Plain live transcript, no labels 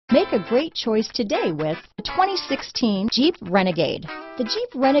Make a great choice today with the 2016 Jeep Renegade. The Jeep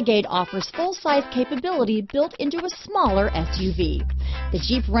Renegade offers full-size capability built into a smaller SUV. The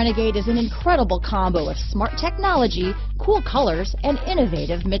Jeep Renegade is an incredible combo of smart technology, cool colors, and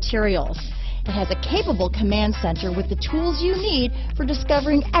innovative materials. It has a capable command center with the tools you need for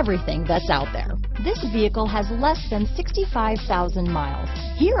discovering everything that's out there. This vehicle has less than 65,000 miles.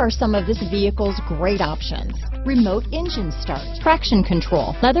 Here are some of this vehicle's great options: remote engine start, traction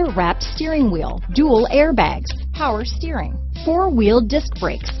control, leather-wrapped steering wheel, dual airbags, power steering, four-wheel disc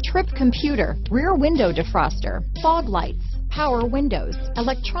brakes, trip computer, rear window defroster, fog lights, power windows,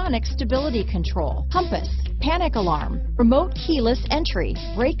 electronic stability control, compass, panic alarm, remote keyless entry,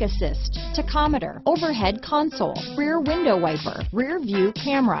 brake assist, tachometer, overhead console, rear window wiper, rear view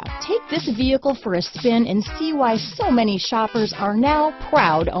camera. Take this vehicle for a spin and see why so many shoppers are now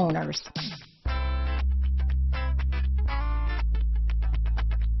proud owners.